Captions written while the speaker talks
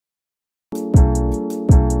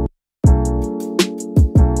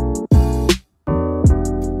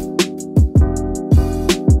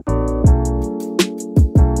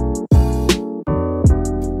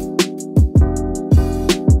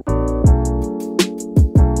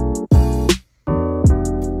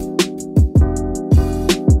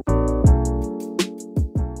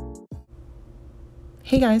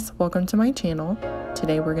Hey guys, welcome to my channel.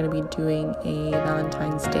 Today we're going to be doing a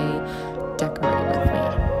Valentine's Day decorate with me.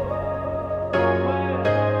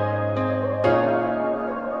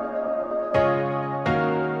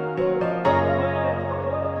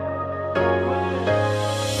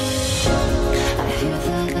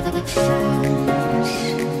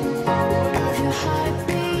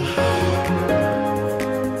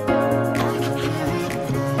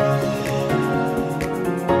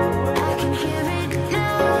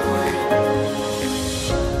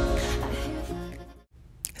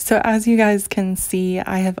 So as you guys can see,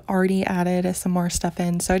 I have already added some more stuff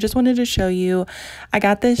in. So I just wanted to show you, I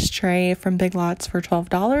got this tray from Big Lots for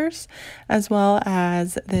 $12, as well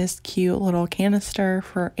as this cute little canister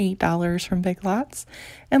for $8 from Big Lots.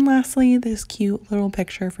 And lastly, this cute little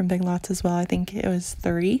picture from Big Lots as well. I think it was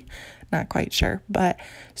 $3, not quite sure, but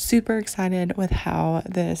super excited with how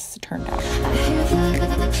this turned out.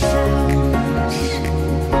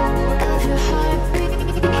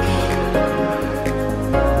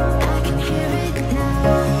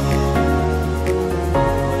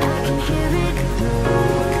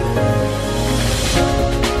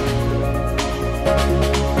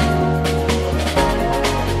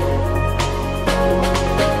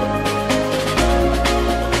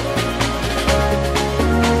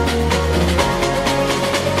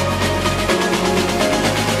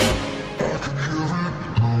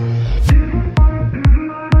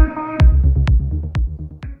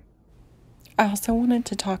 I also wanted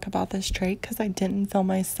to talk about this tray because I didn't film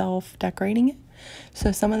myself decorating it.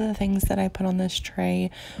 So some of the things that I put on this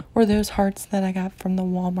tray were those hearts that I got from the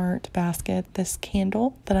Walmart basket, this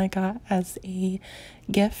candle that I got as a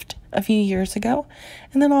gift a few years ago,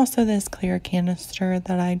 and then also this clear canister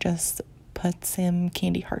that I just put some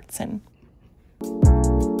candy hearts in.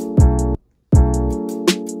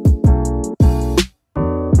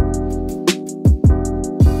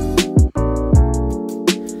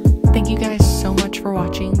 Thank you guys so much for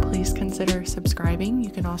watching. Please consider subscribing. You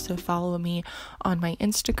can also follow me on my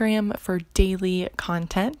Instagram for daily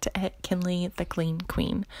content at Kenley the Clean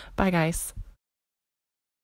Queen. Bye guys.